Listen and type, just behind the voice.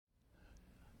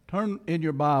Turn in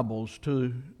your Bibles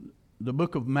to the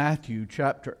book of Matthew,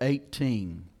 chapter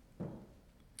 18.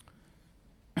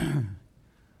 I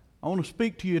want to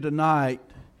speak to you tonight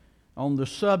on the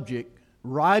subject,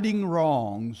 righting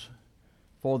wrongs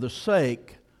for the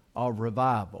sake of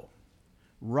revival.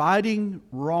 Righting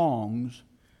wrongs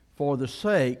for the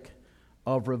sake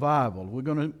of revival. We're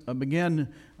going to begin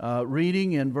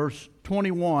reading in verse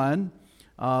 21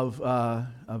 of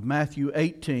Matthew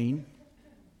 18.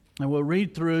 And we'll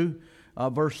read through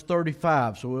verse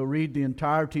 35. So we'll read the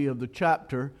entirety of the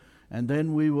chapter, and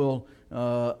then we will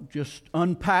just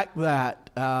unpack that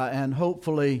and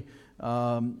hopefully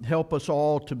help us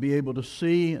all to be able to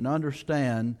see and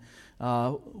understand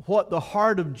what the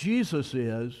heart of Jesus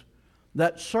is.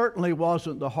 That certainly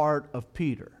wasn't the heart of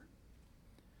Peter.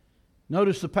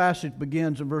 Notice the passage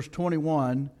begins in verse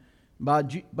 21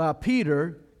 by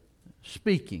Peter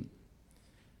speaking.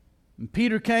 And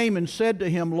Peter came and said to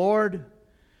him, Lord,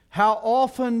 how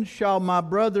often shall my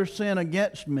brother sin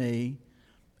against me,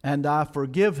 and I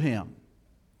forgive him?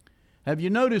 Have you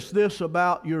noticed this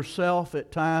about yourself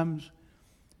at times?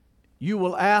 You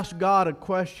will ask God a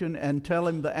question and tell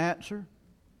Him the answer.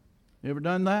 You ever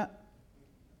done that?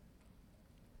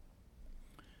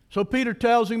 So Peter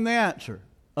tells him the answer,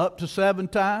 up to 7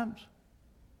 times.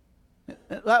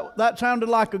 That sounded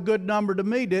like a good number to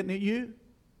me, didn't it, you?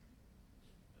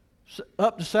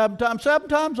 Up to 7 times. 7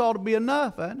 times ought to be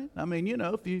enough, ain't it? I mean, you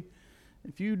know,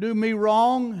 if you do me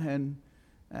wrong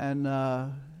and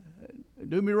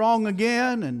do me wrong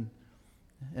again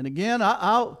and again,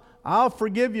 I'll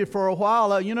forgive you for a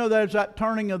while. You know, there's that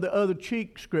turning of the other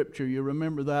cheek scripture. You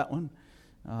remember that one?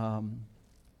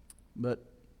 But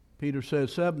Peter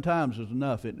says 7 times is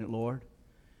enough, isn't it, Lord?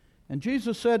 And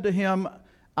Jesus said to him,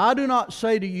 I do not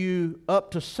say to you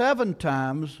up to 7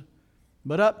 times,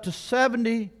 but up to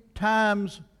 70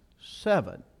 times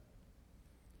 7.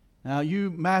 Now,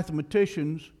 you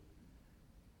mathematicians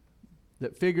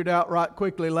that figured out right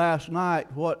quickly last night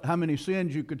how many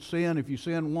sins you could sin if you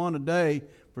sin one a day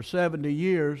for 70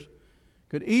 years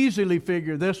could easily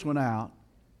figure this one out.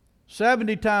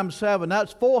 70 times 7,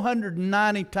 that's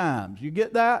 490 times. You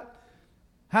get that?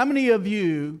 How many of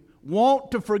you want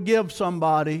to forgive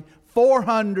somebody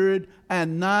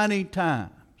 490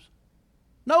 times?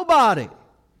 Nobody.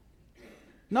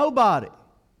 Nobody.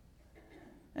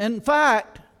 In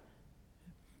fact,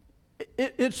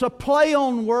 it's a play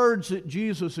on words that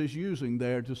Jesus is using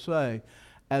there to say,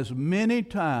 as many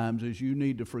times as you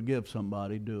need to forgive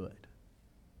somebody, do it.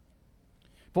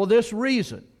 For this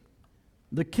reason,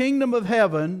 the kingdom of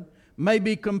heaven may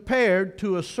be compared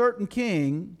to a certain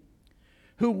king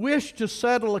who wished to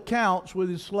settle accounts with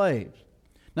his slaves.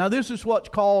 Now, this is what's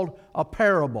called a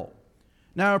parable.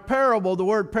 Now, a parable, the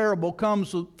word parable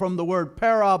comes from the word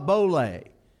parabole.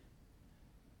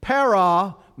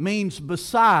 Para means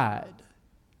beside.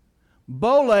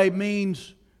 Bole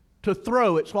means to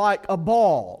throw. It's like a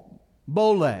ball.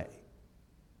 Bole.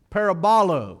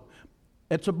 Parabolo.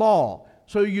 It's a ball.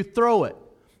 So you throw it.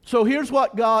 So here's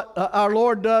what God, our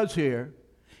Lord does here.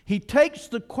 He takes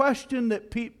the question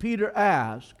that Peter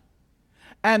asked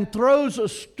and throws a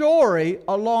story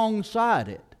alongside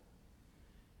it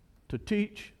to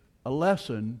teach a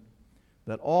lesson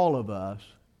that all of us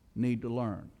need to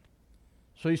learn.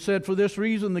 So he said, for this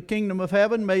reason the kingdom of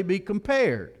heaven may be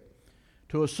compared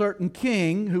to a certain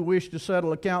king who wished to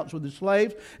settle accounts with his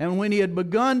slaves. And when he had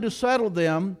begun to settle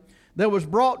them, there was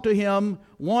brought to him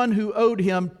one who owed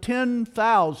him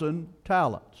 10,000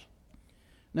 talents.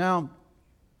 Now,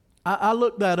 I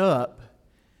looked that up,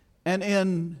 and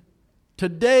in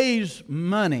today's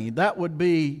money, that would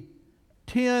be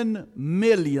 $10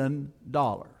 million.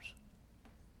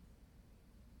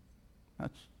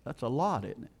 That's a lot,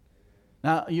 isn't it?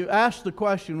 Now, you ask the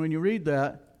question when you read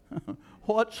that,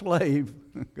 what slave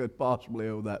could possibly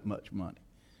owe that much money?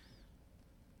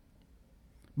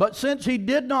 But since he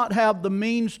did not have the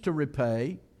means to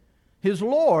repay, his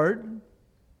Lord,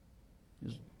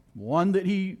 one that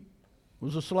he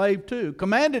was a slave to,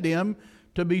 commanded him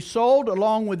to be sold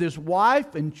along with his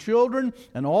wife and children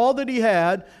and all that he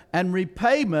had, and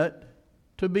repayment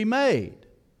to be made.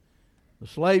 The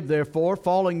slave, therefore,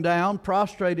 falling down,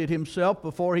 prostrated himself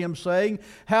before him, saying,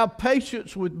 have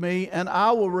patience with me, and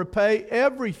I will repay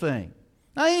everything.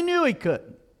 Now, he knew he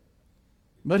couldn't,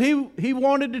 but he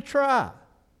wanted to try.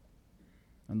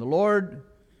 And the Lord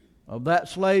of that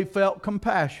slave felt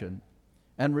compassion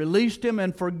and released him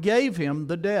and forgave him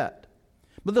the debt.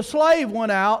 But the slave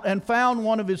went out and found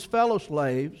one of his fellow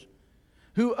slaves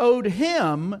who owed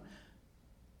him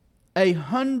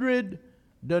 100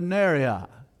 denarii,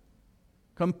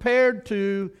 compared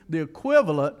to the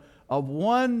equivalent of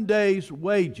 1 day's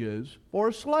wages for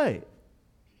a slave.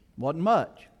 Wasn't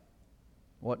much.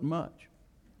 Wasn't much.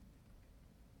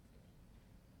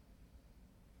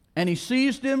 And he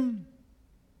seized him,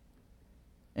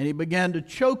 and he began to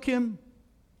choke him,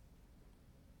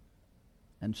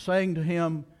 and saying to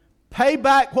him, "Pay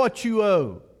back what you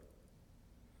owe."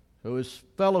 So his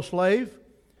fellow slave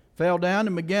fell down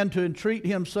and began to entreat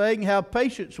him, saying, "Have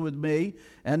patience with me,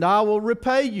 and I will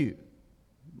repay you."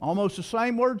 Almost the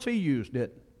same words he used,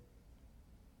 didn't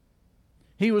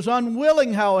he? He was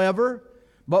unwilling, however,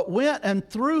 but went and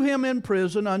threw him in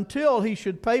prison until he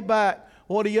should pay back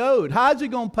what he owed. How's he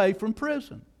going to pay from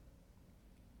prison?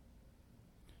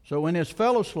 So when his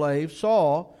fellow slaves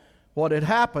saw what had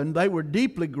happened, they were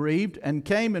deeply grieved and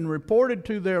came and reported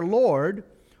to their Lord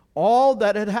all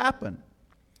that had happened.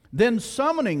 Then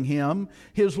summoning him,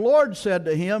 his Lord said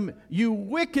to him, "You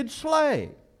wicked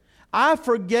slave, I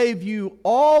forgave you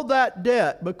all that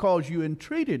debt because you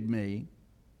entreated me.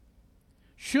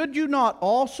 Should you not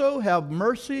also have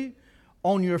mercy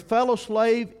on your fellow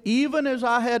slave, even as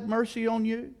I had mercy on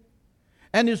you?"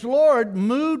 And his Lord,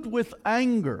 moved with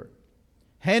anger,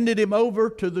 handed him over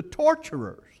to the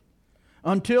torturers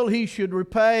until he should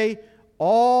repay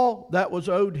all that was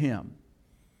owed him.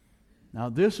 Now,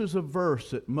 this is a verse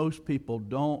that most people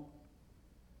don't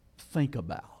think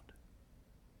about.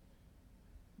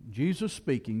 Jesus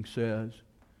speaking says,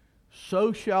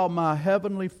 "So shall my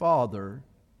heavenly Father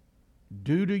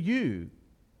do to you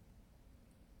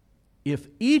if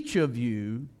each of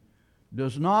you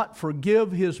does not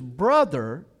forgive his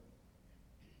brother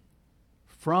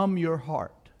from your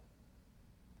heart."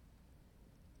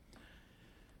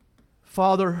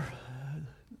 Father,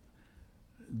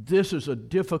 this is a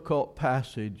difficult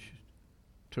passage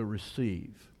to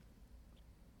receive.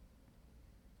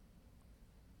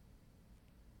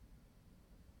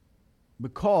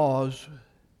 Because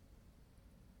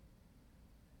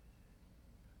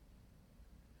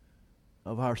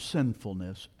of our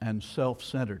sinfulness and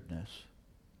self-centeredness.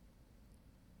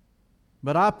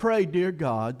 But I pray, dear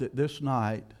God, that this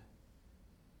night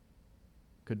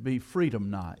could be freedom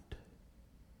night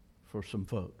for some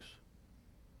folks.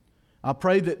 I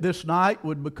pray that this night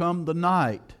would become the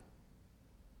night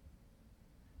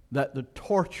that the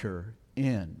torture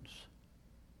ends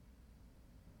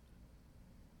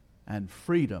and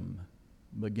freedom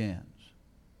begins.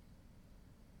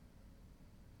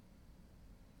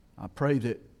 I pray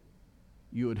that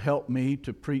you would help me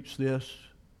to preach this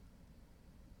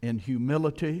in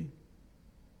humility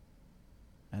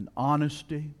and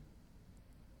honesty,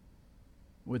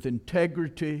 with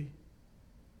integrity,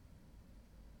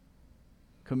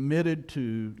 committed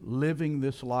to living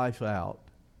this life out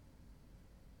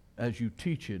as you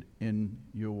teach it in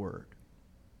your word.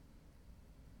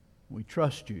 We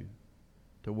trust you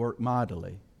to work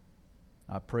mightily.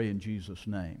 I pray in Jesus'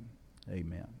 name.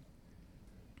 Amen.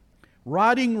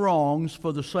 Righting wrongs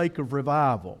for the sake of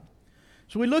revival.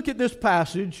 So we look at this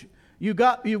passage. You've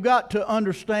got to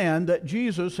understand that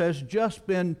Jesus has just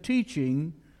been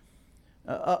teaching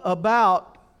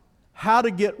about how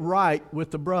to get right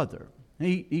with the brother.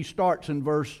 He starts in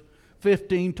verse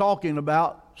 15 talking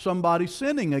about somebody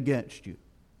sinning against you.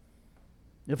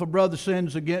 If a brother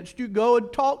sins against you, go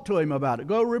and talk to him about it.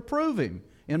 Go reprove him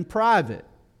in private.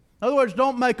 In other words,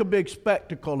 don't make a big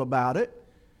spectacle about it.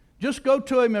 Just go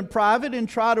to him in private and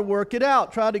try to work it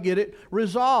out. Try to get it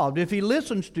resolved. If he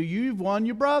listens to you, you've won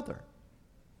your brother.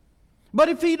 But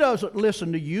if he doesn't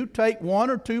listen to you, take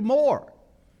one or two more.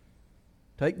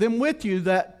 Take them with you,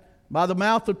 that by the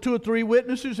mouth of 2 or 3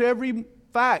 witnesses every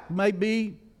fact may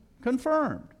be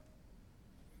confirmed.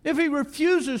 If he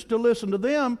refuses to listen to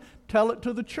them, tell it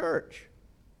to the church.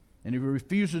 And if he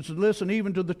refuses to listen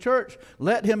even to the church,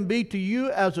 let him be to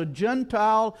you as a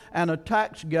Gentile and a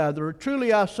tax gatherer.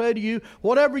 Truly I say to you,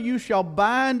 whatever you shall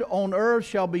bind on earth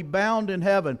shall be bound in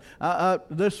heaven.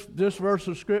 This verse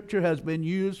of Scripture has been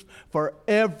used for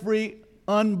every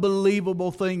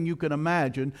unbelievable thing you can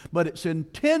imagine, but it's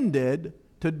intended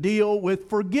to deal with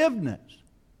forgiveness.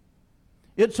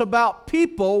 It's about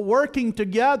people working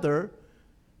together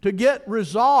to get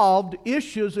resolved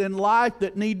issues in life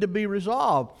that need to be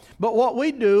resolved. But what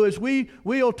we do is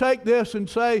we'll take this and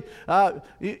say, would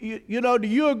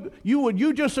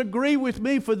you just agree with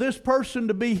me for this person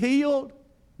to be healed?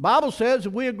 Bible says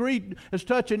if we agree as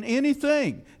touching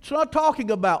anything, it's not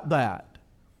talking about that.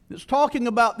 It's talking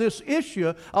about this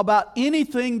issue, about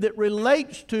anything that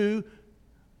relates to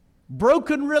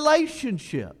broken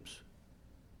relationships.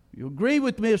 You agree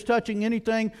with me as touching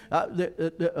anything?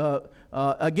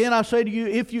 Again, I say to you,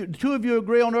 if two of you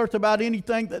agree on earth about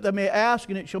anything that they may ask,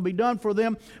 and it shall be done for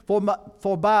them, for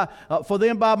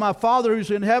them by my Father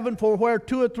who's in heaven. For where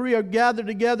two or three are gathered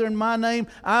together in my name,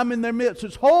 I'm in their midst.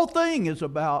 This whole thing is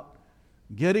about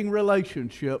getting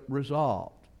relationship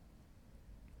resolved.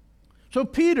 So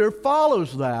Peter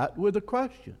follows that with a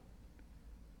question.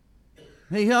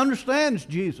 He understands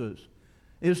Jesus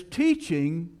is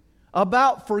teaching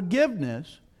about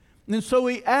forgiveness, and so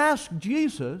he asks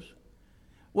Jesus,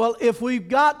 well, if we've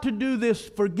got to do this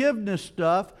forgiveness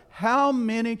stuff, how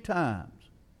many times?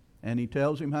 And he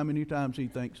tells him how many times he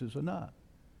thinks is enough.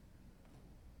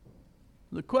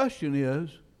 The question is,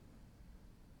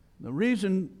 the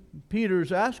reason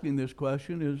Peter's asking this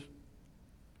question is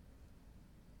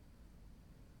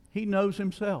he knows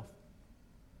himself.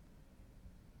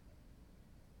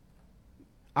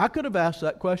 I could have asked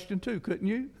that question too, couldn't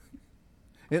you?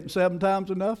 Isn't 7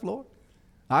 times enough, Lord?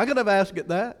 I could have asked it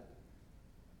that.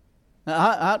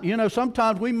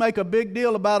 Sometimes we make a big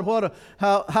deal about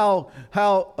how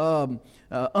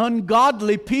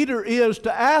ungodly Peter is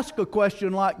to ask a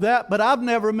question like that, but I've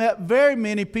never met very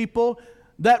many people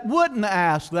that wouldn't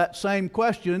ask that same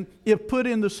question if put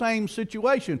in the same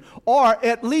situation, or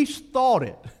at least thought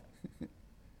it.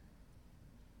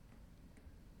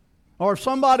 Or if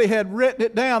somebody had written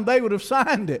it down, they would have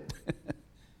signed it.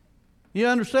 You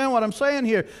understand what I'm saying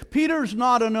here? Peter's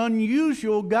not an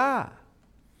unusual guy.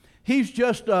 He's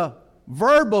just a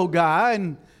verbal guy,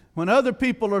 and when other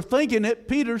people are thinking it,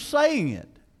 Peter's saying it.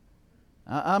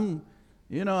 I've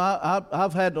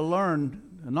had to learn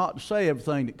not to say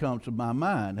everything that comes to my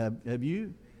mind. Have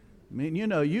you? I mean,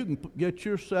 you can get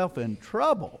yourself in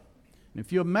trouble.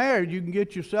 If you're married, you can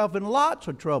get yourself in lots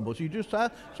of troubles. You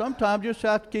sometimes just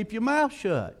have to keep your mouth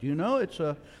shut.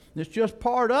 It's just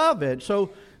part of it. So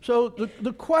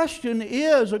the question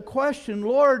is a question,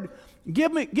 Lord,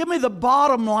 give me the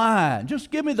bottom line.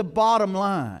 Just give me the bottom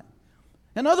line.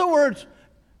 In other words,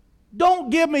 don't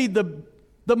give me the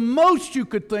most you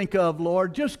could think of,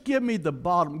 Lord. Just give me the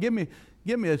bottom. Give me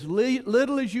as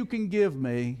little as you can give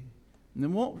me. And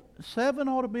then 7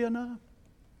 ought to be enough.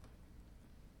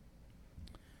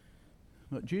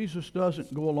 But Jesus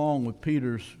doesn't go along with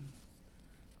Peter's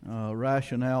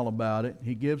rationale about it.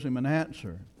 He gives him an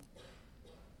answer.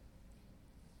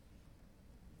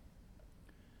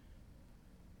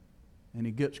 And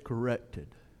he gets corrected.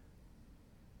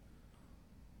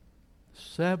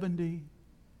 70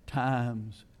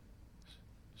 times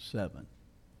 7.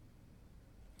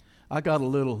 I got a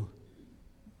little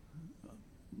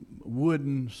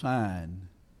wooden sign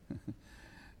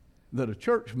that a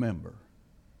church member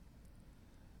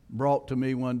brought to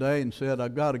me one day and said,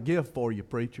 "I've got a gift for you,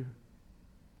 preacher."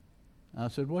 I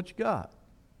said, "What you got?"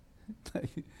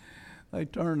 They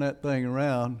turned that thing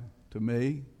around to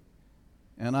me,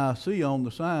 and I see on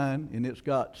the sign, and it's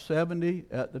got 70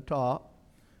 at the top,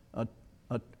 a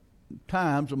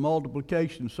times a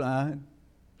multiplication sign,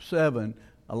 7,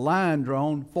 a line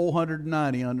drawn,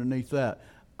 490 underneath that.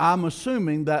 I'm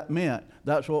assuming that meant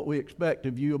that's what we expect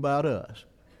of you about us.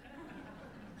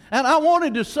 And I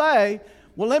wanted to say,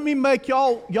 well, let me make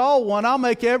y'all one. I'll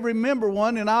make every member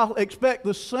one, and I'll expect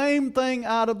the same thing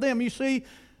out of them. You see,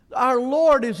 our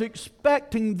Lord is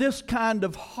expecting this kind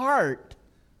of heart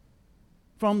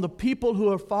from the people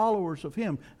who are followers of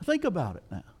Him. Think about it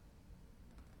now.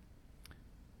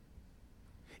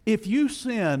 If you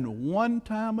sin one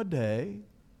time a day,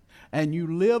 and you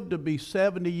live to be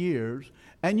 70 years,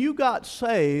 and you got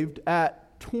saved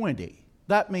at 20,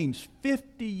 that means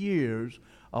 50 years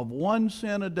of one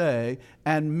sin a day,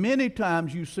 and many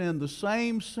times you sin the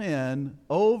same sin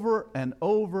over and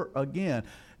over again.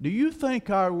 Do you think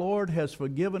our Lord has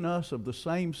forgiven us of the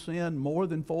same sin more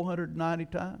than 490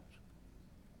 times?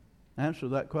 Answer to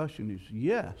that question is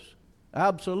yes,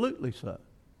 absolutely so.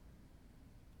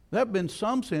 There have been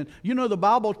some sins. You know, the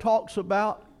Bible talks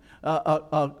about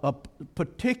a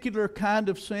particular kind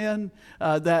of sin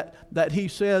that he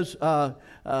says,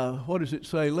 what does it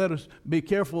say? Let us be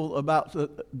careful about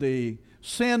the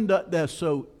sin that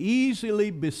so easily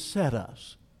beset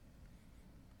us.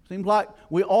 Seems like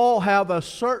we all have a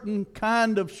certain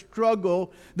kind of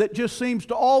struggle that just seems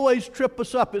to always trip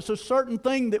us up. It's a certain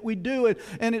thing that we do,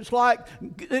 and it's like,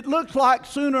 it looks like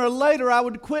sooner or later I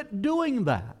would quit doing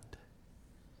that.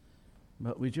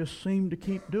 But we just seem to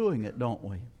keep doing it, don't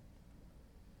we?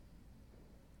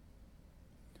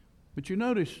 But you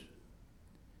notice,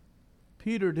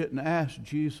 Peter didn't ask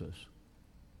Jesus,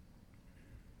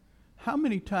 "How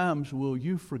many times will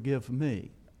you forgive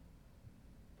me?"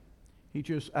 He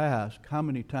just asked, "How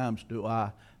many times do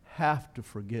I have to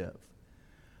forgive?"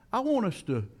 I want us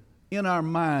to in our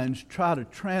minds try to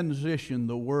transition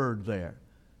the word there,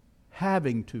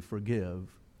 having to forgive,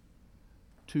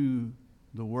 to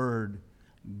the word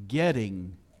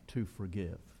getting to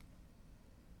forgive.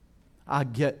 I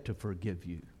get to forgive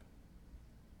you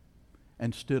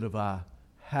instead of I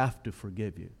have to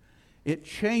forgive you. It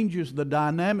changes the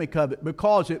dynamic of it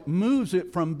because it moves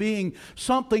it from being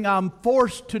something I'm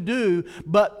forced to do,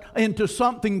 but into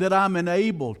something that I'm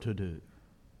enabled to do.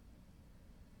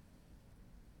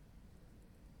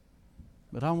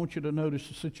 But I want you to notice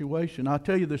the situation. I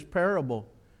tell you, this parable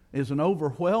is an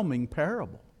overwhelming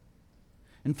parable.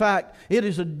 In fact, it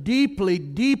is a deeply,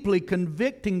 deeply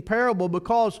convicting parable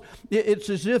because it's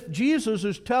as if Jesus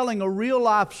is telling a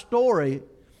real-life story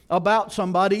about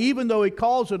somebody. Even though he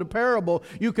calls it a parable,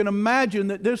 you can imagine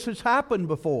that this has happened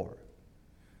before.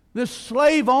 This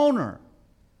slave owner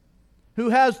who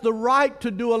has the right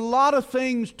to do a lot of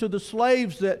things to the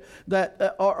slaves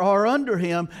that are under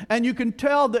him, and you can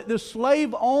tell that the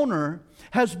slave owner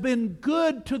has been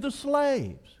good to the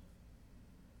slaves.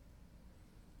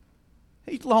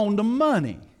 He's loaned them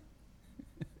money.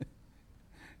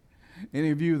 Any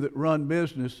of you that run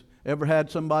business ever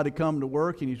had somebody come to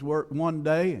work and he's worked one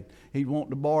day and he's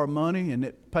wanting to borrow money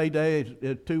and payday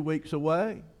is 2 weeks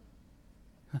away?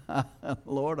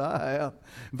 Lord, I have.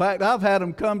 In fact, I've had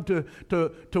them come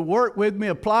to work with me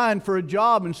applying for a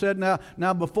job and said,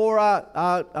 now before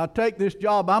I take this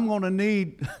job, I'm going to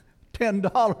need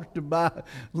 $10 to buy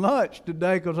lunch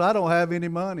today because I don't have any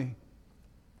money.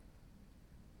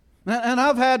 And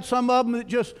I've had some of them that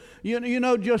just,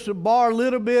 just borrow a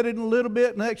little bit and a little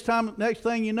bit. Next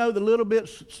thing you know, the little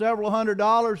bit's several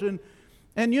 $100s.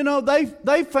 And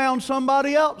they found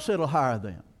somebody else that'll hire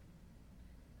them.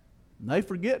 And they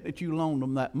forget that you loaned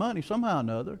them that money somehow or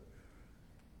another.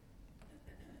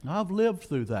 I've lived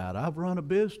through that. I've run a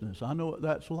business. I know what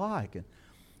that's like. And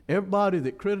everybody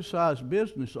that criticizes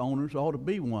business owners ought to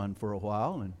be one for a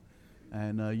while.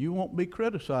 And you won't be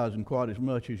criticizing quite as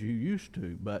much as you used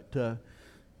to. But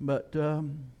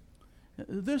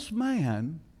this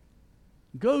man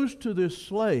goes to this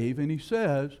slave and he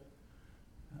says,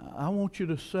 I want you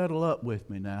to settle up with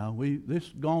me now. This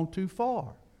has gone too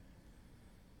far.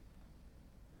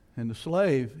 And the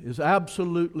slave is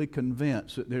absolutely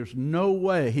convinced that there's no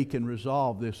way he can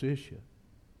resolve this issue.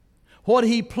 What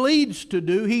he pleads to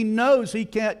do, he knows he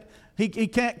can't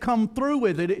come through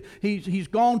with it. He's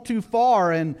gone too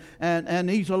far and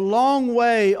he's a long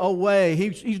way away.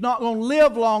 He's not going to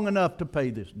live long enough to pay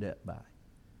this debt back.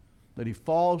 But he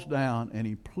falls down and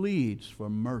he pleads for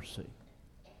mercy.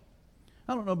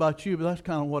 I don't know about you, but that's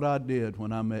kind of what I did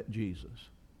when I met Jesus.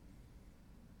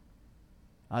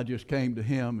 I just came to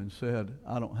him and said,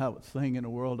 I don't have a thing in the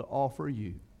world to offer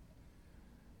you,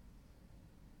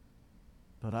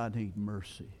 but I need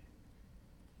mercy.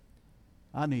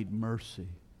 I need mercy.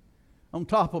 On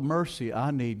top of mercy,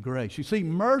 I need grace. You see,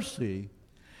 mercy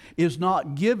is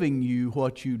not giving you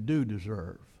what you do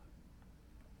deserve.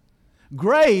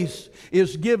 Grace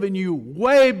is giving you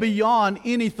way beyond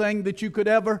anything that you could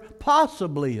ever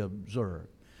possibly observe.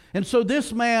 And so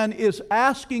this man is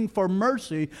asking for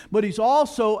mercy, but he's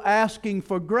also asking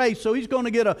for grace. So he's going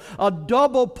to get a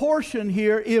double portion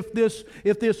here if this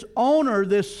owner,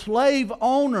 this slave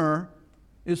owner,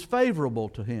 is favorable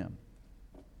to him.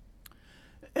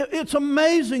 It's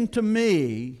amazing to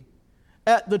me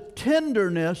at the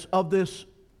tenderness of this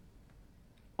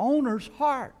owner's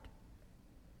heart.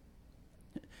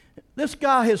 This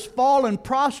guy has fallen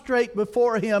prostrate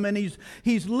before him, and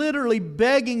he's literally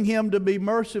begging him to be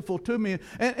merciful to me.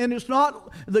 And it's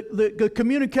not, the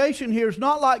communication here is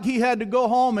not like he had to go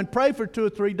home and pray for 2 or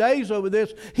 3 days over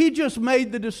this. He just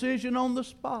made the decision on the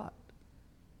spot.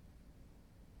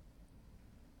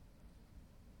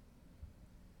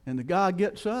 And the guy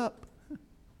gets up,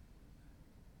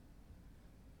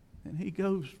 and he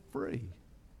goes free.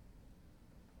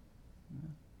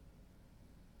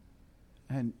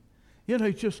 And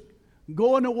he's just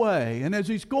going away. And as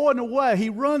he's going away, he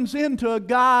runs into a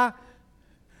guy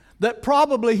that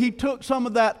probably he took some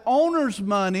of that owner's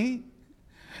money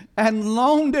and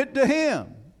loaned it to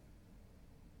him.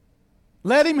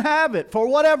 Let him have it. For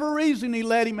whatever reason, he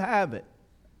let him have it.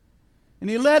 And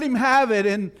he let him have it,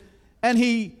 and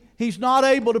he's not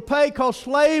able to pay because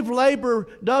slave labor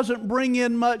doesn't bring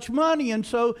in much money, and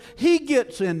so he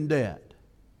gets in debt.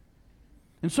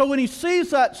 And so when he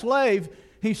sees that slave,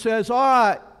 he says, all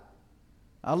right,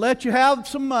 I'll let you have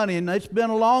some money, and it's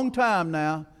been a long time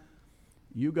now.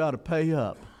 You got to pay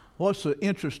up. What's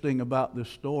interesting about this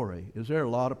story is there are a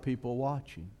lot of people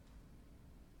watching.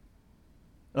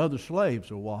 Other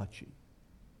slaves are watching.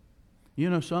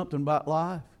 You know something about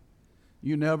life?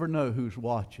 You never know who's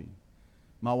watching.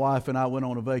 My wife and I went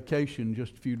on a vacation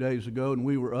just a few days ago, and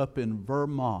we were up in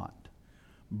Vermont,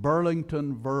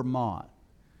 Burlington, Vermont.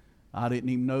 I didn't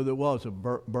even know there was a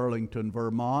Burlington,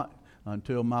 Vermont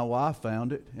until my wife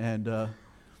found it. And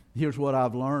here's what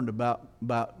I've learned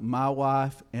about my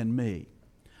wife and me.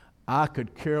 I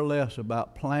could care less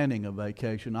about planning a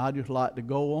vacation. I just like to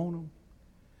go on them.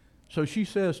 So she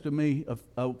says to me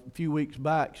a few weeks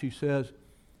back, she says,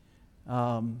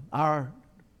 our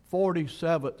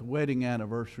 47th wedding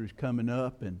anniversary is coming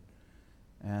up, and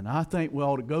I think we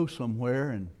ought to go somewhere,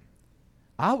 and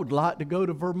I would like to go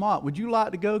to Vermont. Would you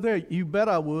like to go there? You bet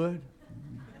I would.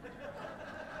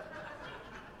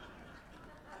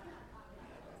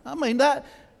 I mean, that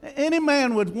any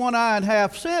man with one eye and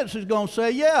half sense is going to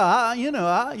say, yeah,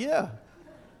 yeah.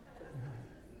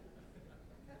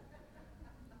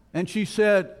 And she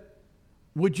said,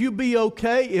 would you be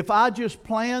okay if I just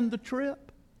planned the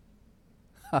trip?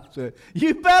 I said,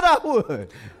 you bet I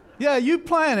would. Yeah, you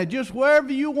plan it, just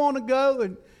wherever you want to go.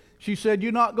 And she said,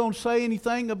 you're not going to say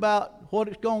anything about what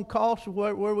it's going to cost or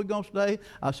where we're going to stay?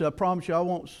 I said, I promise you I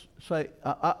won't say.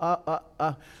 I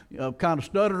kind of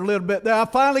stuttered a little bit there. I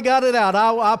finally got it out.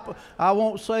 I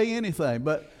won't say anything.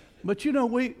 But you know,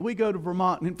 we go to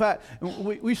Vermont. In fact,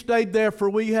 we stayed there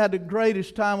we had the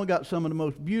greatest time. We got some of the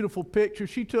most beautiful pictures.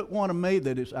 She took one of me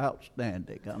that is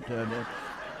outstanding, I'm telling you.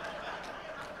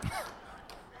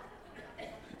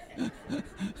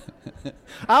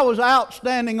 I was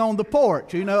outstanding on the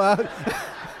porch, you know.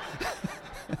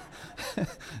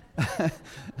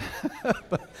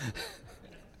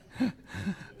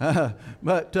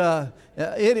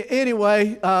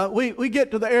 Anyway, we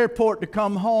get to the airport to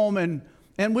come home,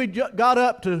 and we got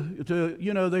up to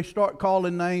you know, they start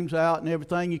calling names out and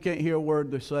everything. You can't hear a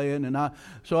word they're saying. And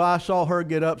so I saw her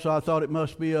get up, so I thought it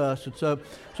must be us. And so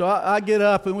I get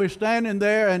up, and we're standing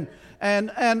there, and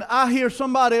I hear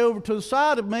somebody over to the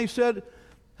side of me said,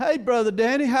 hey, Brother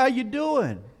Danny, how you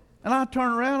doing? And I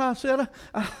turned around, I said,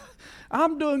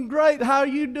 I'm doing great. How are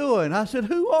you doing? I said,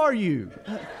 who are you?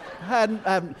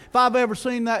 If I've ever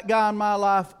seen that guy in my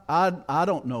life, I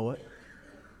don't know it.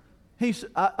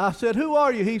 I said, who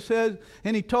are you? He says,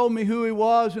 and he told me who he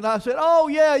was, and I said, oh,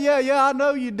 yeah, I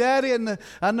know you, Daddy, and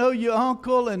I know you,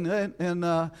 Uncle, and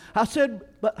I said,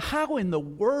 but how in the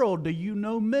world do you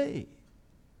know me?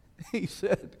 He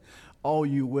said, all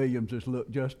you Williamses look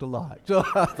just alike. So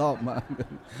I thought, my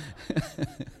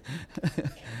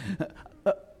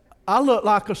I look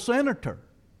like a senator.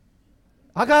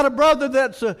 I got a brother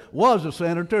that was a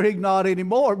senator. He's not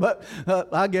anymore, but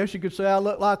I guess you could say I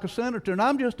look like a senator. And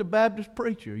I'm just a Baptist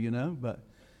preacher, you know. But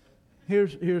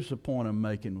here's the point I'm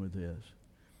making with this.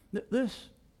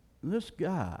 This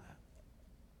guy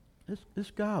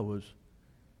was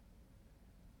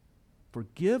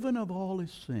forgiven of all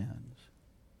his sins.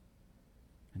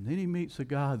 And then he meets a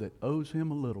guy that owes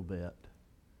him a little bit.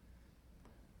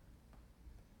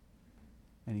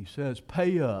 And he says,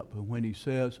 pay up. And when he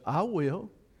says, I will,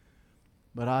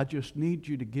 but I just need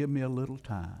you to give me a little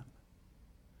time,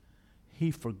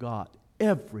 he forgot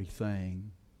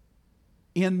everything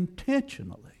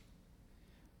intentionally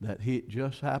that it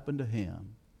just happened to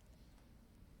him.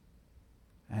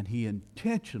 And he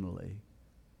intentionally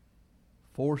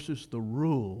forces the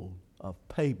rule of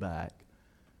payback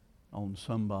on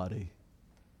somebody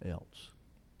else.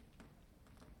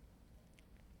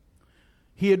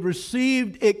 He had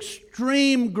received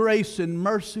extreme grace and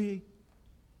mercy.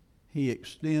 He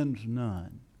extends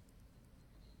none.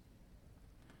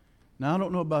 Now, I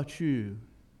don't know about you,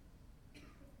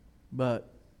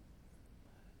 but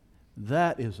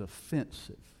that is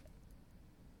offensive.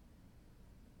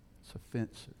 It's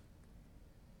offensive.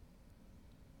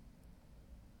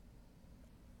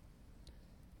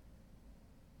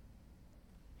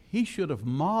 He should have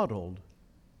modeled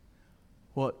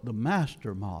what the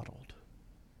master modeled,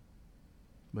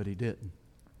 but he didn't.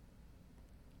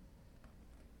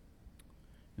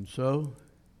 And so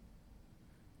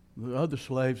the other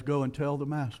slaves go and tell the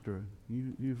master.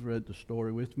 You've read the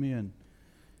story with me, and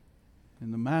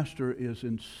the master is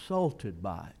insulted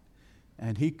by it.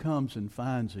 And he comes and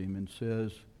finds him and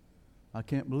says, I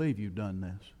can't believe you've done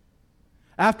this.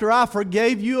 After I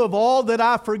forgave you of all that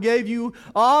I forgave you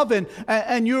of,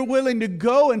 and you're willing to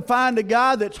go and find a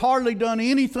guy that's hardly done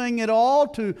anything at all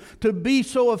to be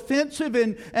so offensive,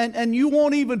 and you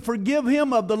won't even forgive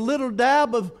him of the little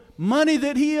dab of money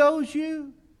that he owes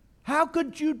you? How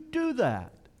could you do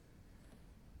that?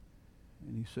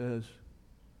 And he says,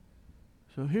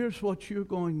 so here's what you're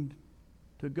going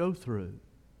to go through.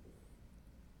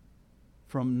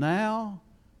 From now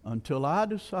until I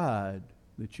decide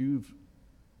that you've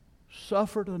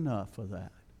suffered enough of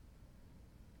that,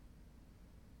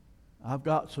 I've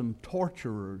got some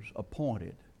torturers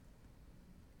appointed,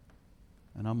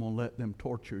 and I'm going to let them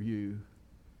torture you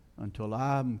until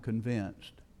I'm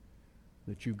convinced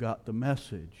that you've got the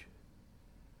message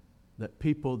that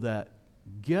people that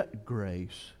get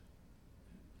grace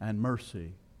and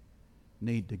mercy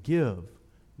need to give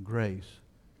grace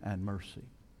and mercy.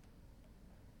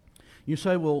 You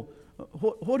say, well,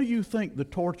 what do you think the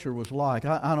torture was like?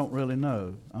 I don't really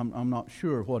know. I'm not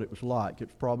sure what it was like.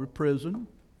 It's probably prison.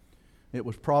 It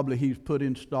was probably he's put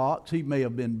in stocks. He may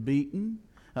have been beaten.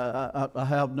 I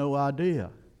have no idea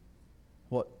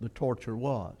what the torture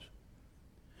was.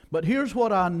 But here's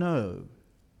what I know.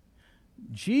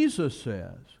 Jesus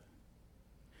says,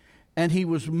 and he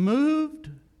was moved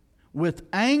with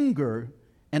anger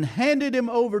and handed him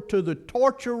over to the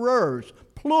torturers,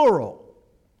 plural,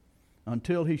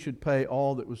 until he should pay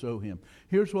all that was owed him.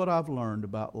 Here's what I've learned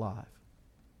about life.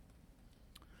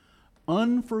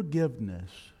 Unforgiveness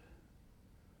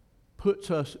puts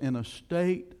us in a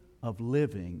state of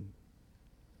living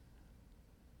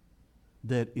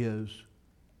that is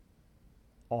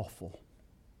awful.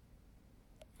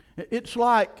 It's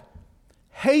like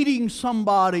hating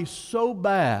somebody so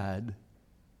bad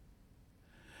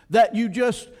that you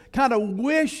just kind of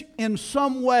wish in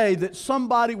some way that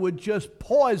somebody would just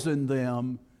poison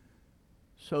them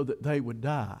so that they would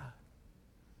die.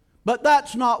 But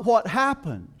that's not what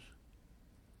happens.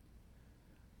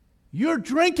 You're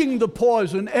drinking the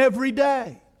poison every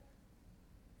day.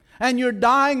 And you're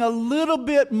dying a little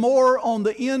bit more on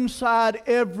the inside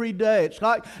every day. It's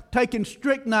like taking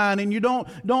strychnine, and you don't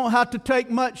have to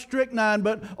take much strychnine,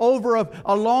 but over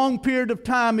a long period of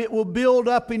time it will build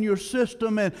up in your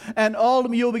system, and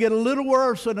ultimately you'll get a little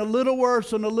worse and a little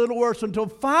worse and a little worse until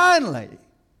finally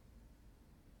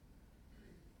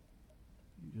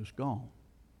you're just gone.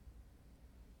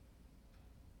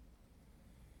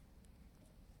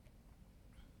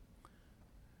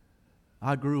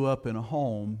 I grew up in a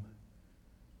home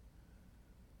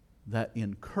that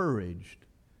encouraged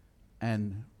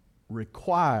and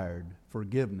required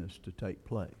forgiveness to take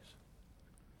place.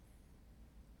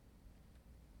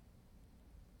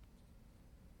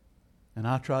 And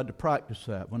I tried to practice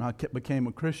that. When I became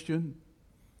a Christian,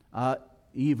 I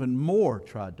even more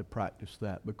tried to practice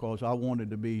that because I wanted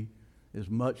to be as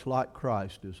much like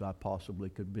Christ as I possibly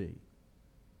could be.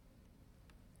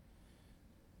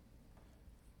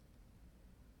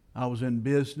 I was in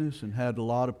business and had a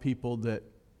lot of people that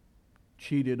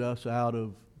cheated us out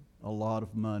of a lot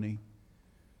of money.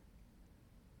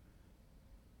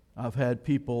 I've had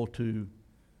people to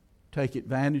take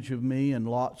advantage of me in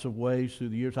lots of ways through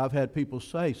the years. I've had people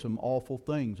say some awful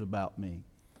things about me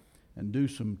and do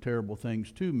some terrible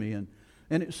things to me. And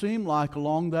it seemed like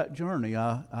along that journey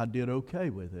I did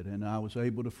okay with it, and I was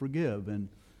able to forgive.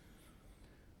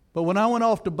 But when I went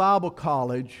off to Bible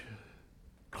college,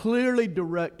 clearly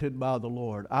directed by the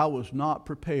Lord, I was not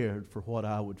prepared for what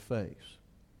I would face.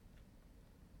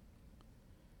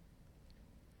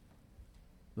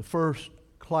 The first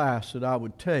class that I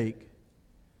would take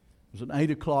was an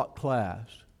 8 o'clock class.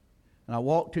 And I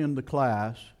walked into the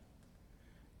class,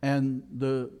 and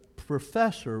the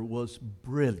professor was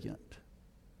brilliant.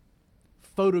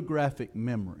 Photographic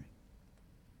memory.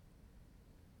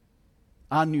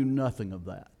 I knew nothing of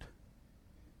that.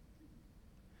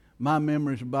 My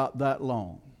memory's about that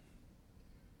long.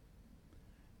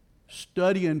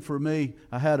 Studying for me,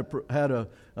 I had a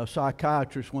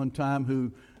psychiatrist one time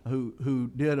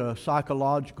who did a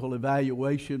psychological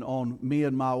evaluation on me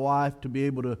and my wife to be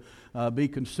able to be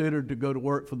considered to go to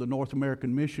work for the North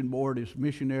American Mission Board as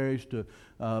missionaries to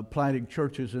planting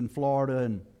churches in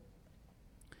Florida.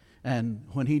 And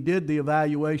when he did the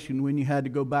evaluation, when you had to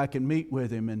go back and meet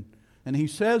with him, and he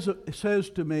says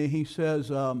to me, he says,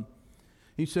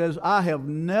 I have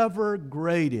never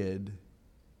graded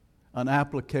an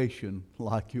application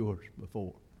like yours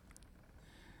before.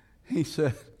 He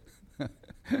said,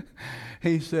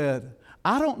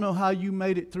 I don't know how you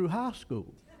made it through high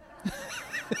school.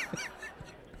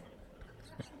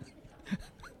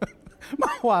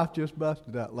 My wife just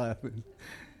busted out laughing.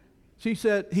 He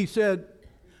said,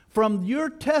 from your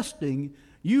testing,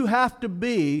 you have to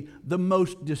be the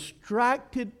most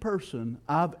distracted person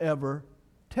I've ever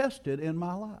tested in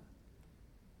my life.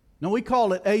 Now, we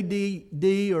call it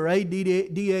ADD or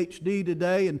ADHD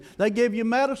today, and they give you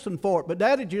medicine for it, but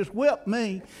Daddy just whipped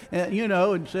me,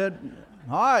 and said,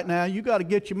 all right, now, you got to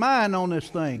get your mind on this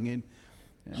thing.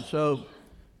 And so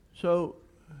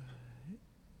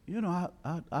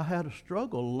I had a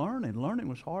struggle learning. Learning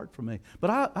was hard for me.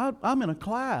 But I'm in a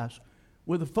class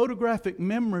with a photographic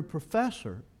memory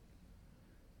professor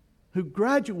who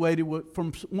graduated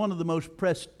from one of the most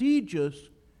prestigious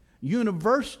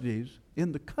universities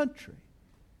in the country.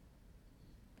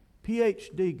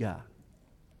 PhD guy.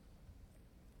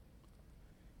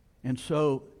 And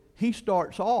so he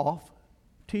starts off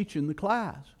teaching the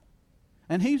class.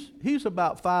 And he's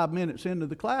about 5 minutes into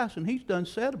the class, and he's done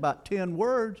said about 10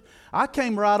 words. I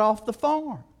came right off the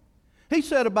farm. He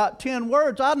said about 10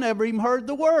 words. I'd never even heard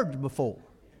the words before.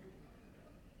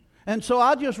 And so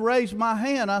I just raised my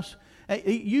hand.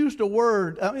 He used a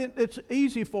word. I mean, it's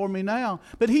easy for me now,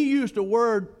 but he used a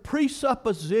word,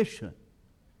 presupposition.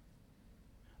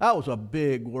 That was a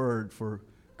big word for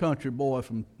a country boy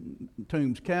from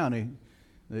Toombs County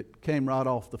that came right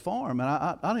off the farm, and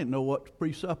I didn't know what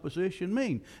presupposition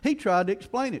mean. He tried to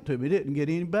explain it to me. It didn't get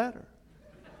any better.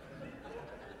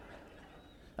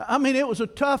 I mean, it was a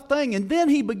tough thing. And then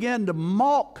he began to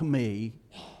mock me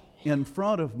in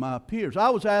front of my peers. I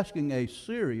was asking a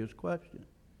serious question.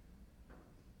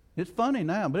 It's funny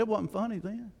now, but it wasn't funny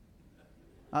then.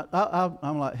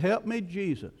 I'm like, help me,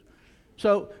 Jesus.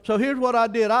 So here's what I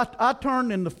did. I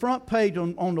turned in the front page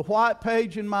on the white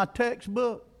page in my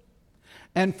textbook.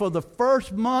 And for the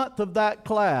first month of that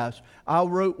class, I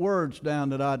wrote words down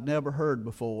that I'd never heard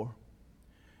before.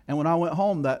 And when I went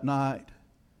home that night,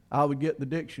 I would get the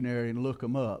dictionary and look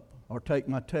them up, or take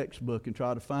my textbook and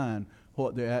try to find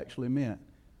what they actually meant.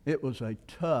 It was a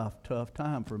tough, tough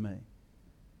time for me.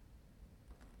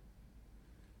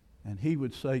 And he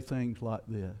would say things like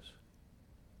this.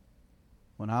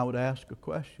 When I would ask a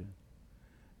question,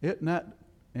 isn't that,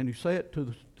 and he'd say it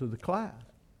to the class,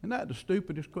 isn't that the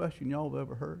stupidest question y'all have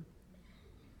ever heard?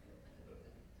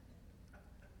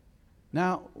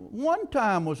 Now, one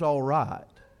time was all right.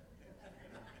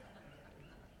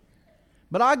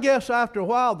 But I guess after a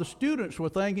while, the students were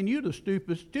thinking, you're the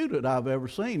stupidest student I've ever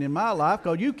seen in my life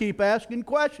because you keep asking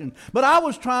questions. But I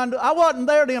wasn't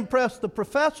there to impress the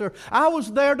professor. I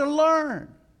was there to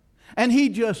learn. And he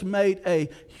just made a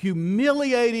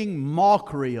humiliating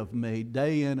mockery of me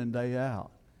day in and day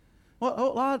out.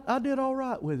 Well, I did all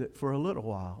right with it for a little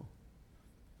while.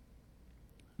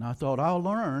 And I thought, I'll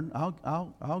learn.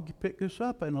 I'll pick this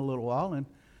up in a little while, and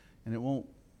it won't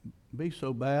be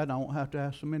so bad. I won't have to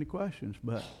ask so many questions.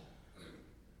 But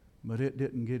it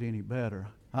didn't get any better.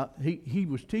 He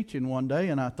was teaching one day,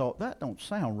 and I thought, that don't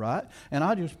sound right. And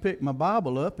I just picked my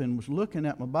Bible up and was looking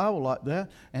at my Bible like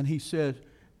that. And he says,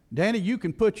 Danny, you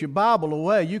can put your Bible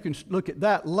away. You can look at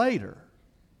that later.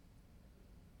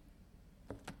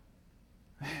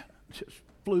 Man, it just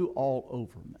flew all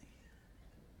over me.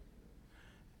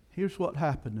 Here's what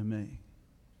happened to me.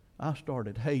 I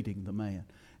started hating the man.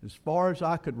 As far as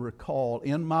I could recall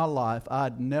in my life,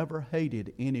 I'd never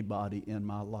hated anybody in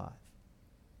my life.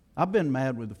 I've been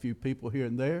mad with a few people here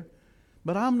and there,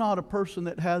 but I'm not a person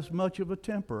that has much of a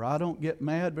temper. I don't get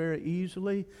mad very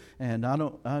easily, and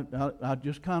I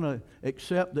just kind of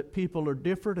accept that people are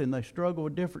different and they struggle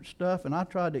with different stuff, and I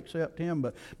tried to accept him,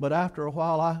 but after a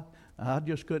while I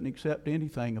just couldn't accept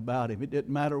anything about him. It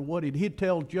didn't matter what he'd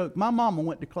tell jokes. My mama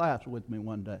went to class with me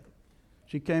one day.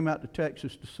 She came out to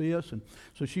Texas to see us, and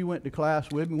so she went to class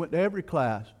with me, went to every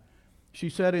class. She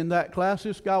sat in that class.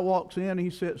 This guy walks in, he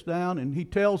sits down, and he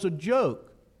tells a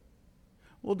joke.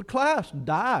 Well, the class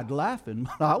died laughing,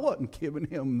 but I wasn't giving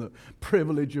him the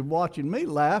privilege of watching me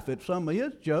laugh at some of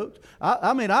his jokes.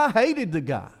 I hated the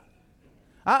guy.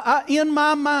 In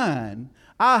my mind,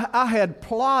 I had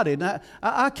plotted.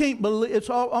 I can't believe, it's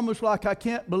almost like I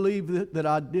can't believe that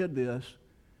I did this,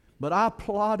 but I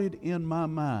plotted in my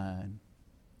mind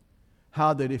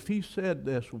how that if he said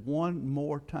this one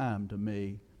more time to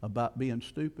me about being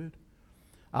stupid,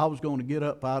 I was going to get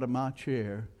up out of my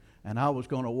chair and I was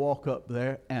going to walk up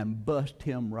there and bust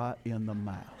him right in the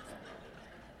mouth.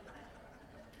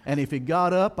 And if he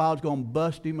got up, I was going to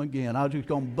bust him again. I was just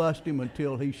going to bust him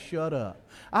until he shut up.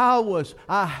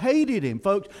 I hated him,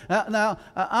 folks. Now,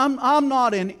 I'm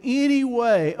not in any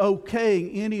way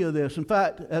okaying any of this. In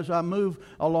fact, as I move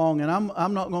along, and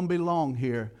I'm not going to be long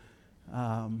here,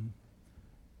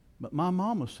 but my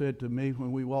mama said to me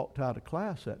when we walked out of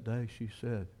class that day, she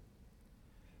said,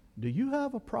 "Do you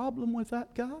have a problem with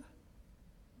that guy?"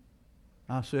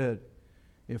 I said,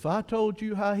 "If I told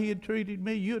you how he had treated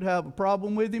me, you'd have a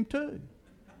problem with him too."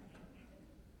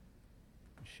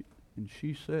 And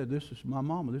she said, "This is my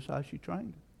mama. This is how she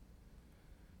trained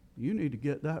her. You need to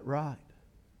get that right."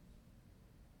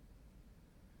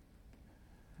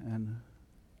 And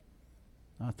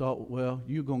I thought, well,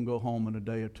 you're going to go home in a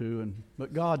day or two.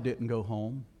 But God didn't go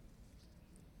home.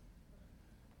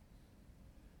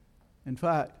 In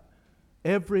fact,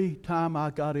 every time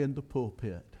I got in the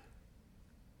pulpit,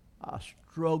 I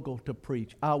struggled to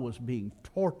preach. I was being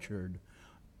tortured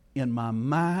in my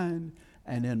mind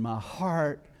and in my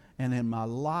heart and in my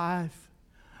life,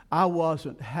 I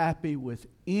wasn't happy with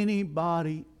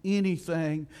anybody,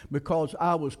 anything, because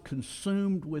I was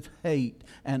consumed with hate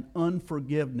and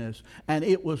unforgiveness. And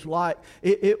it was like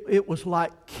it was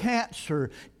like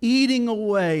cancer eating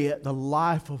away at the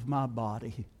life of my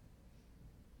body.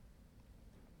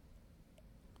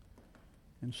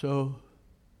 And so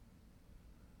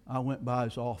I went by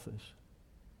his office,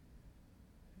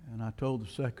 and I told the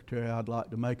secretary I'd like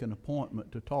to make an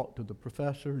appointment to talk to the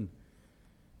professor. And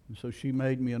so she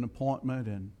made me an appointment,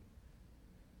 and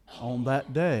on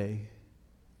that day,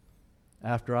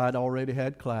 after I'd already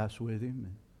had class with him,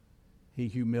 and he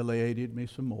humiliated me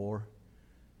some more,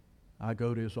 I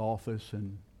go to his office,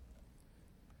 and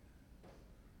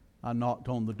I knocked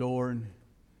on the door, and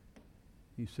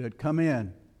he said, "Come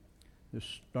in," this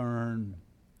stern.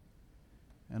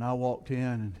 And I walked in,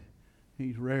 and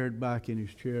he's reared back in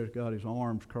his chair, got his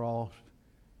arms crossed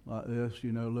like this,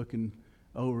 looking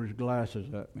over his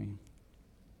glasses at me.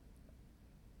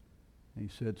 He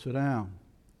said, "Sit down."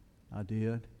 I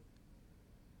did.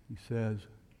 He says,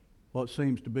 "What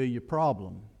seems to be your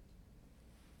problem?"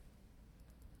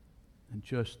 And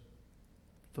just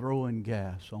throwing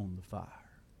gas on the fire.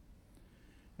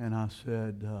 And I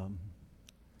said,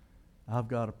 "I've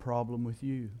got a problem with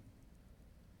you."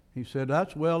 He said,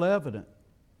 "That's well evident."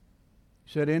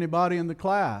 He said, "Anybody in the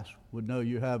class would know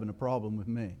you're having a problem with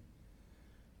me."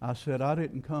 I said, "I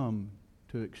didn't come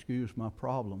to excuse my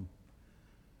problem.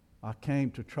 I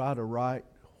came to try to right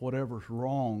whatever's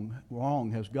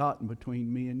wrong has gotten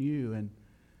between me and you, and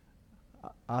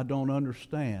I don't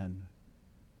understand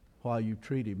why you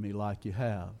treated me like you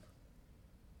have."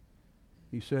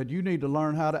 He said, "You need to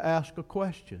learn how to ask a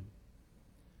question."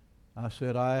 I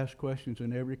said, "I ask questions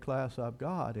in every class I've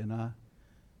got, and I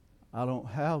don't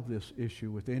have this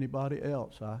issue with anybody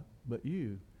else but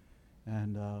you.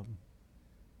 And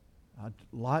I'd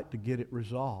like to get it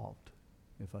resolved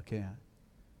if I can."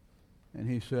 And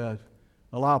he said,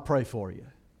 "Well, I'll pray for you."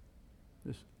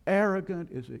 As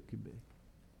arrogant as it could be.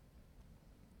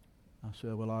 I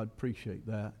said, "Well, I'd appreciate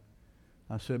that."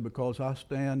 I said, "Because I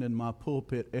stand in my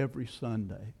pulpit every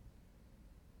Sunday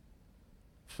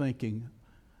thinking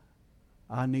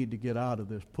I need to get out of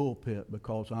this pulpit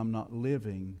because I'm not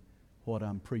living what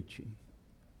I'm preaching."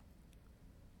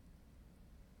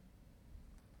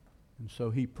 And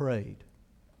so he prayed.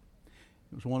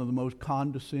 It was one of the most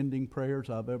condescending prayers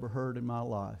I've ever heard in my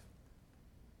life.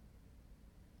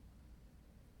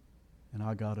 And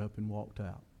I got up and walked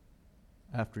out.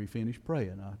 After he finished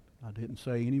praying, I didn't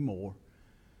say any more.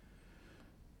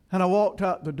 And I walked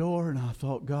out the door, and I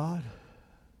thought, "God,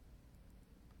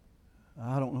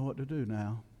 I don't know what to do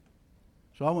now."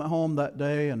 So I went home that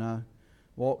day, and I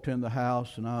walked in the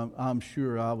house, and I'm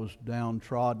sure I was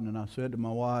downtrodden. And I said to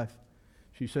my wife,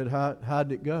 she said,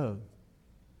 how'd it go?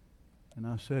 And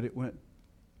I said, "It went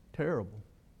terrible."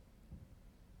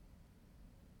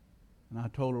 And I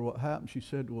told her what happened. She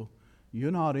said, "Well,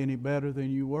 you're not any better than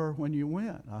you were when you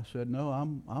went." I said, "No,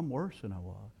 I'm worse than I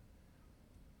was."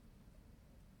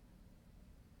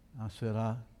 I said,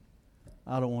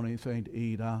 I don't want anything to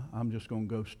eat. I'm just going to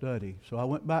go study. So I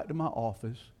went back to my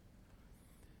office.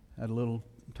 Had a little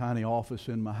tiny office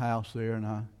in my house there, and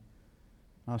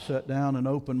I sat down and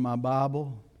opened my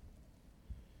Bible,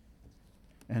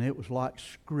 and it was like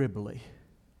scribbly.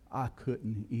 I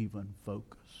couldn't even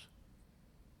focus.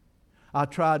 I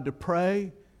tried to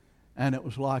pray, and it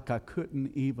was like I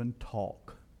couldn't even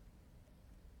talk.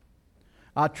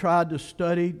 I tried to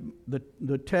study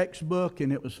the textbook,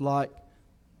 and it was like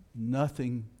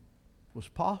nothing was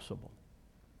possible.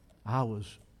 I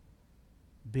was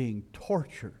being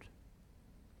tortured.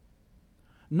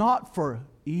 Not for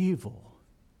evil,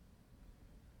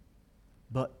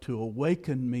 but to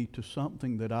awaken me to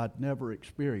something that I'd never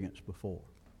experienced before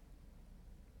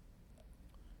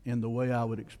in the way I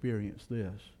would experience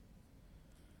this.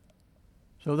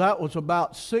 So that was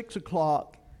about 6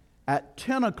 o'clock. At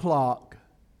 10 o'clock,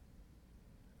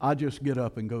 I just get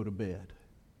up and go to bed,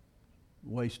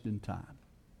 wasting time.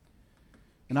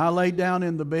 And I lay down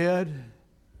in the bed,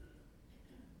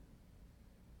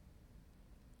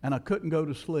 and I couldn't go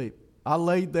to sleep. I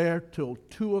laid there till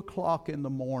 2 o'clock in the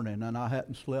morning, and I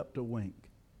hadn't slept a wink.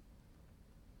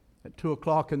 At 2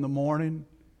 o'clock in the morning,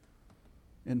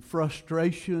 in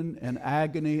frustration and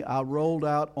agony, I rolled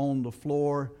out on the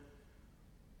floor,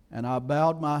 and I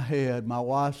bowed my head. My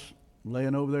wife's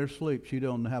laying over there asleep. She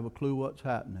don't have a clue what's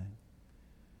happening.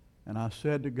 And I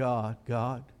said to God,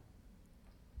 "God,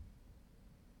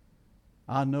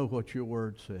 I know what your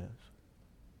word says,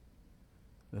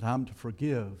 that I'm to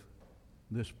forgive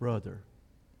this brother,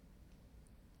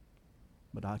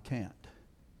 but I can't.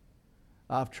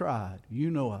 I've tried. You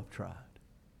know I've tried.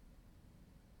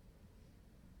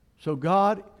 So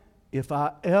God, if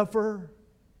I ever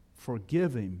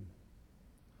forgive him,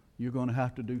 you're going to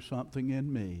have to do something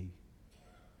in me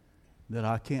that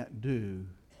I can't do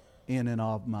in and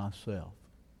of myself.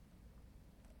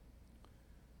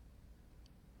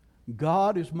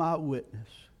 God is my witness.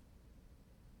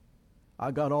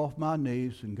 I got off my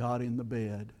knees and got in the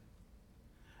bed.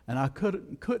 And I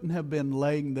couldn't have been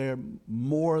laying there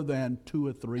more than 2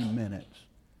 or 3 minutes.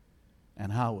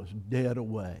 And I was dead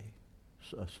away,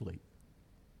 asleep.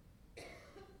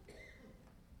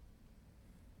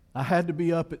 I had to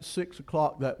be up at 6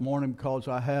 o'clock that morning because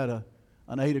I had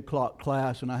an 8 o'clock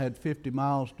class and I had 50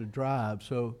 miles to drive.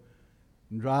 So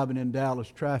driving in Dallas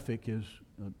traffic is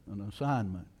an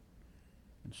assignment.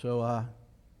 And so I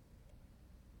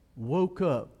woke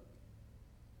up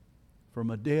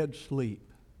from a dead sleep.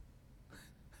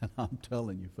 And I'm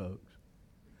telling you, folks,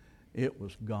 it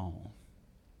was gone.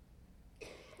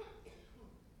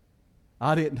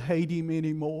 I didn't hate him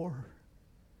anymore.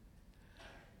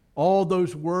 All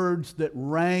those words that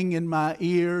rang in my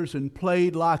ears and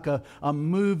played like a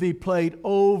movie played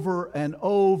over and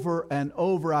over and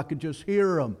over. I could just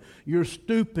hear them. You're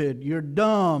stupid. You're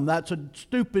dumb. That's a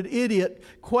stupid idiot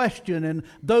question and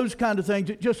those kind of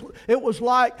things. It was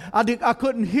like I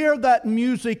couldn't hear that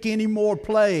music anymore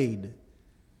played.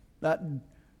 That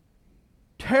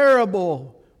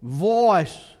terrible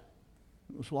voice.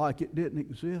 It was like it didn't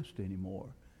exist anymore.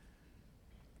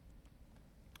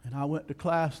 And I went to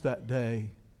class that day,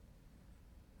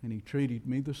 and he treated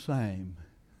me the same.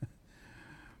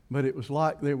 But it was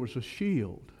like there was a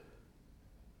shield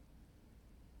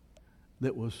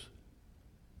that was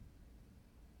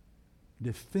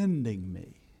defending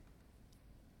me.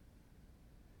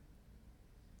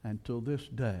 And till this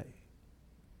day,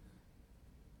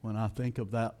 when I think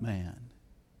of that man,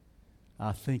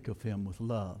 I think of him with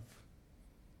love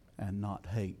and not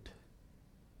hate.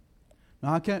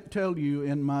 Now, I can't tell you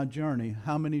in my journey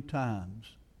how many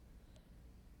times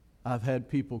I've had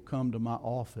people come to my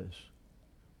office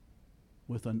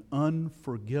with an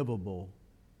unforgivable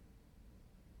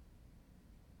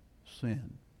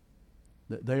sin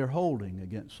that they are holding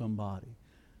against somebody.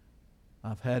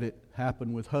 I've had it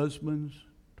happen with husbands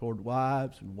toward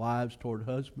wives and wives toward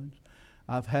husbands.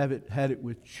 I've had it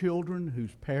with children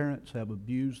whose parents have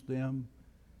abused them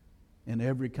in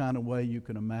every kind of way you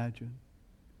can imagine.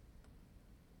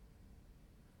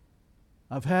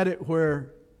 I've had it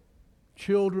where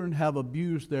children have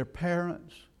abused their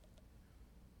parents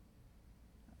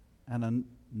and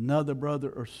another brother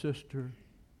or sister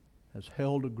has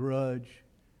held a grudge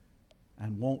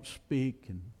and won't speak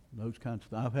and those kinds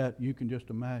of things. You can just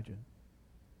imagine.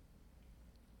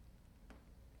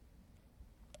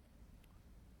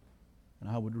 And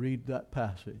I would read that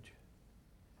passage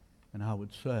and I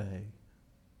would say,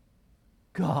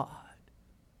 God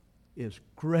is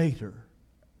greater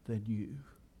than you.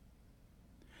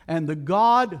 And the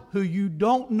God who you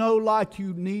don't know like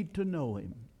you need to know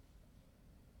him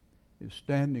is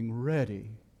standing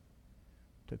ready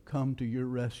to come to your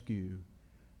rescue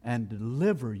and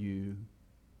deliver you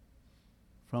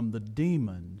from the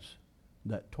demons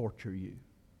that torture you.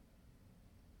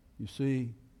 You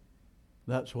see,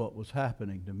 that's what was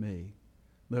happening to me.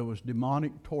 There was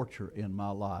demonic torture in my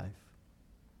life.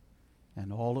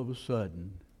 And all of a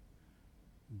sudden,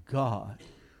 God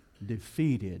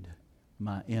defeated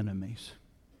my enemies.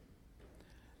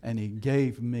 And he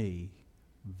gave me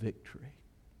victory.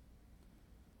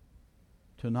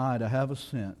 Tonight I have a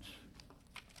sense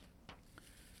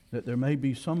that there may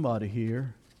be somebody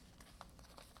here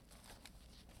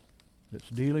that's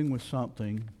dealing with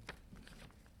something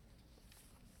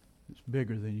that's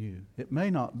bigger than you. It may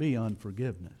not be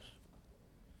unforgiveness,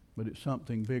 but it's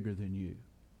something bigger than you.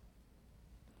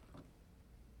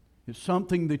 It's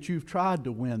something that you've tried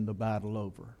to win the battle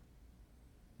over,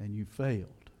 and you failed.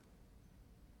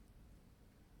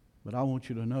 But I want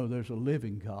you to know there's a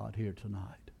living God here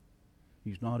tonight.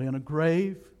 He's not in a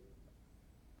grave.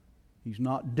 He's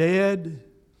not dead.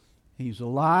 He's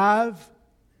alive.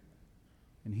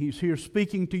 And He's here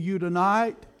speaking to you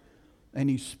tonight. And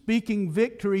He's speaking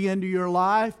victory into your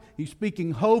life. He's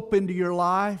speaking hope into your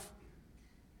life.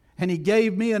 And He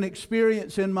gave me an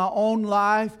experience in my own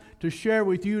life to share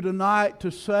with you tonight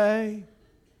to say,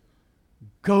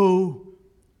 go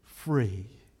free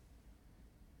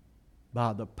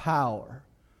by the power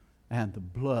and the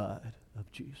blood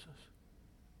of Jesus.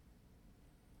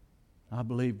 I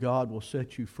believe God will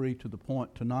set you free to the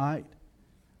point tonight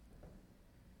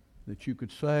that you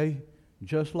could say,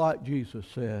 just like Jesus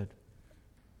said,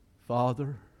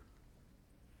 Father,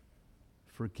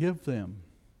 forgive them,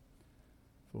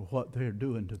 for what they're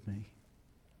doing to me.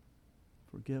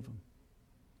 Forgive them.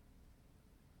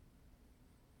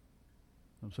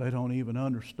 Because they don't even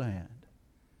understand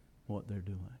what they're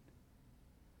doing.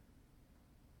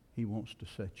 He wants to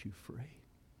set you free.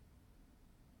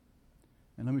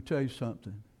 And let me tell you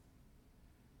something.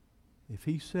 If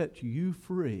He sets you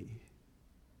free,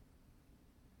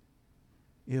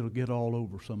 it'll get all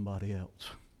over somebody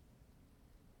else.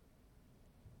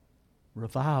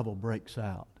 Revival breaks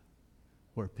out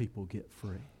where people get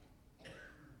free.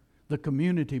 The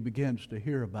community begins to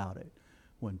hear about it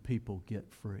when people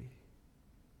get free.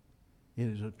 It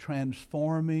is a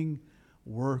transforming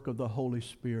work of the Holy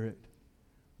Spirit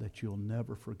that you'll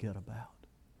never forget about.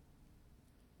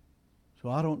 So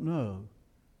I don't know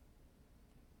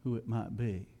who it might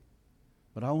be,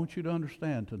 but I want you to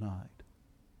understand tonight,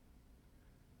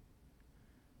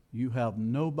 you have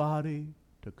nobody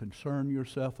to concern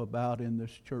yourself about in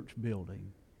this church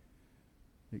building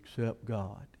except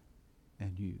God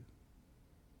and you.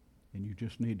 And you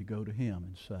just need to go to Him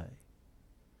and say,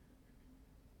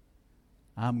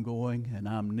 I'm going and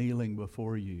I'm kneeling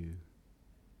before you,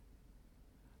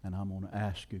 and I'm going to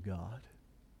ask you, God,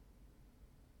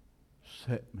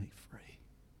 set me free.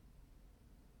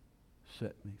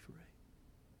 Set me free.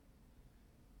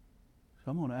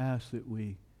 So I'm going to ask that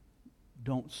we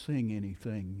don't sing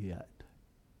anything yet.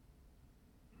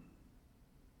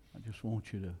 I just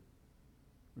want you to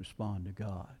respond to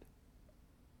God.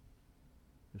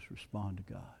 Just respond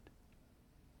to God.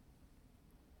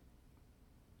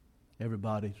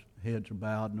 Everybody's heads are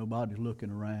bowed. Nobody's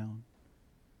looking around.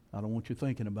 I don't want you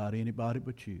thinking about anybody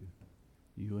but you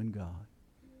and God.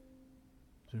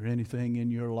 Is there anything in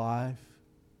your life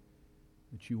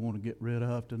that you want to get rid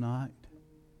of tonight?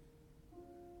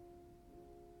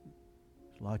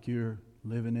 It's like you're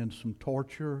living in some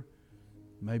torture,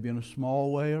 maybe in a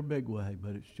small way or big way,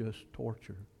 but it's just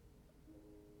torture.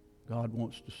 God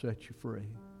wants to set you free.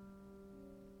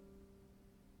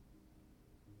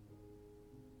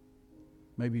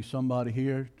 Maybe somebody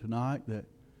here tonight that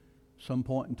some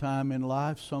point in time in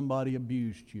life somebody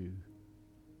abused you.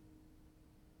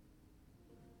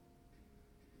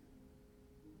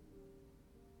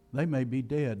 They may be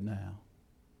dead now.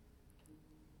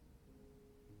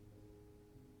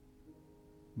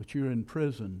 But you're in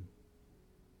prison.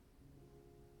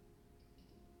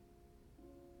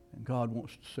 And God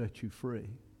wants to set you free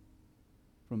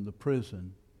from the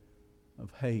prison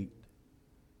of hate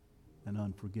and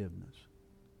unforgiveness.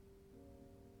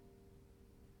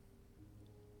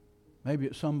 Maybe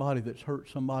it's somebody that's hurt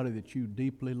somebody that you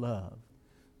deeply love.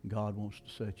 God wants to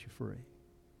set you free.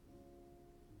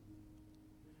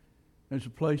 There's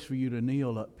a place for you to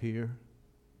kneel up here,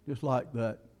 just like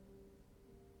that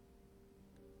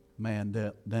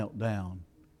man knelt down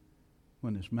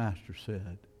when his master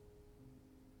said,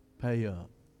 pay up.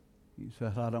 He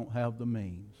said, I don't have the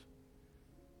means.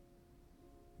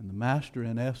 And the master,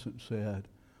 in essence, said,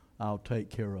 I'll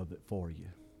take care of it for you.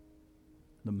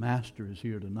 The master is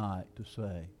here tonight to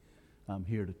say, I'm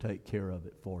here to take care of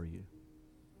it for you.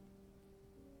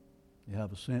 You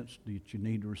have a sense that you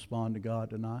need to respond to God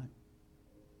tonight?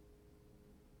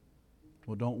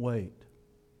 Well, don't wait.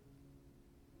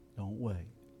 Don't wait.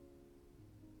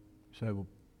 You say, well,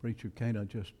 preacher, can't I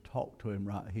just talk to him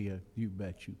right here? You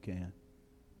bet you can.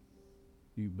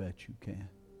 You bet you can.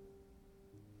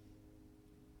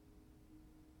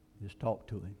 Just talk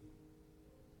to him.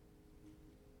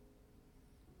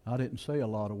 I didn't say a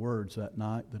lot of words that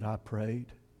night that I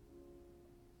prayed.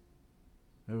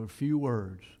 There were few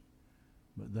words,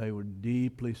 but they were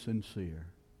deeply sincere.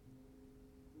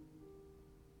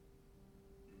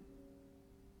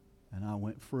 And I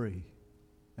went free.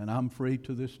 And I'm free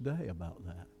to this day about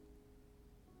that.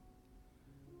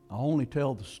 I only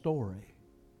tell the story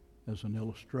as an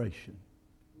illustration,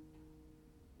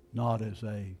 not as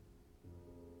a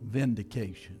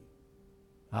vindication.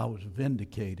 I was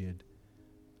vindicated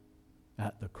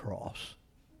at the cross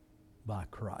by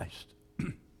Christ.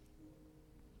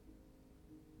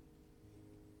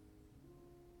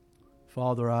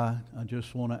 Father, I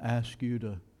just want to ask you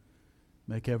to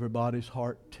make everybody's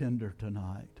heart tender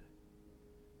tonight.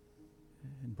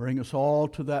 And bring us all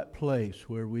to that place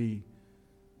where we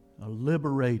are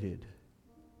liberated.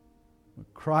 When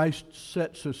Christ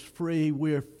sets us free,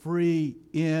 we're free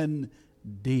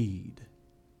indeed.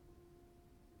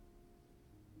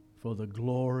 For the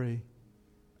glory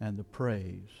and the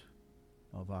praise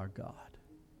of our God.